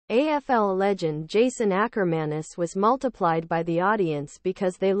AFL legend Jason Akermanis was multiplied by the audience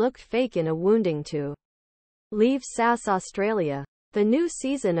because they looked fake in a wounding to leave SAS Australia. The new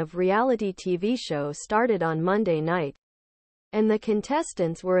season of reality TV show started on Monday night, and the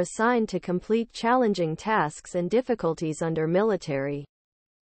contestants were assigned to complete challenging tasks and difficulties under military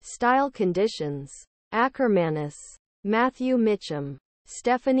style conditions. Akermanis, Matthew Mitcham,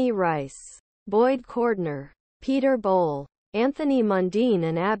 Stephanie Rice, Boyd Cordner, Peter Bowl, Anthony Mundine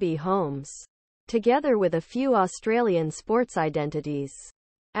and Abbie Holmes, together with a few Australian sports identities.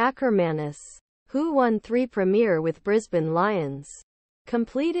 Akermanis, who won 3 Premier with Brisbane Lions,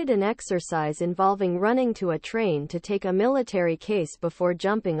 completed an exercise involving running to a train to take a military case before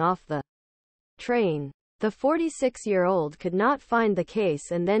jumping off the train. The 46-year-old could not find the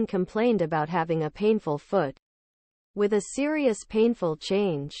case and then complained about having a painful foot with a serious painful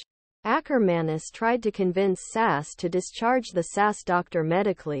change. Akermanis tried to convince SAS to discharge the SAS doctor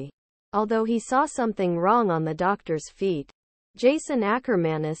medically, although he saw something wrong on the doctor's feet. Jason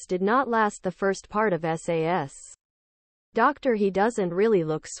Akermanis did not last the first part of SAS. Doctor, he doesn't really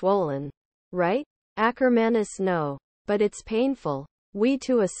look swollen, right? Akermanis no. But it's painful. We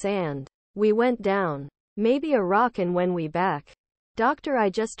to a sand. We went down. Maybe a rock and when we back. Doctor,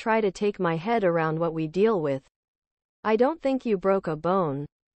 I just try to take my head around what we deal with. I don't think you broke a bone.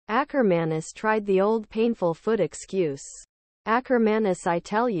 Akermanis tried the old painful foot excuse. Akermanis, I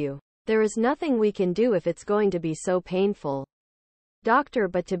tell you, there is nothing we can do if it's going to be so painful. Doctor,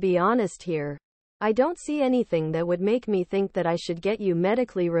 but to be honest here, I don't see anything that would make me think that I should get you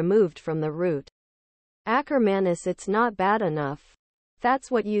medically removed from the route. Akermanis, it's not bad enough.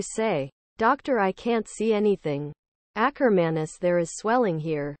 That's what you say. Doctor, I can't see anything. Akermanis, there is swelling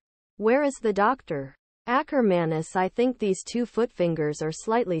here. Where is the doctor? Akermanis, I think these 2 foot fingers are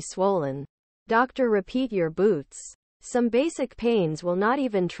slightly swollen. Doctor, repeat your boots. Some basic pains will not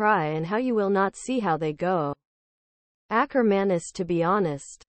even try and how you will not see how they go. Akermanis, to be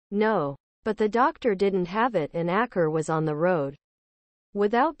honest, no. But the doctor didn't have it and Aker was on the road.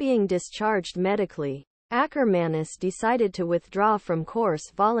 Without being discharged medically, Akermanis decided to withdraw from course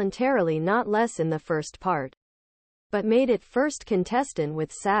voluntarily, not less in the first part, but made it first contestant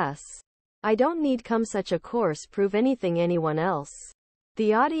with SAS. I don't need come such a course prove anything anyone else.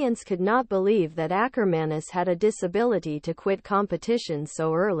 The audience could not believe that Akermanis had a disability to quit competition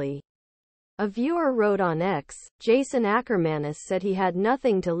so early. A viewer wrote on X, Jason Akermanis said he had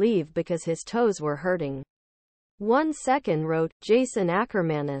nothing to leave because his toes were hurting. 1 second wrote, Jason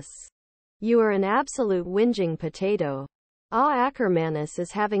Akermanis, you are an absolute whinging potato. Akermanis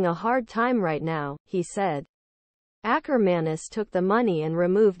is having a hard time right now, he said. Akermanis took the money and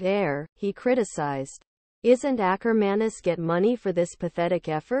removed Errrr, he criticized. Isn't Akermanis get money for this pathetic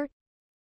effort?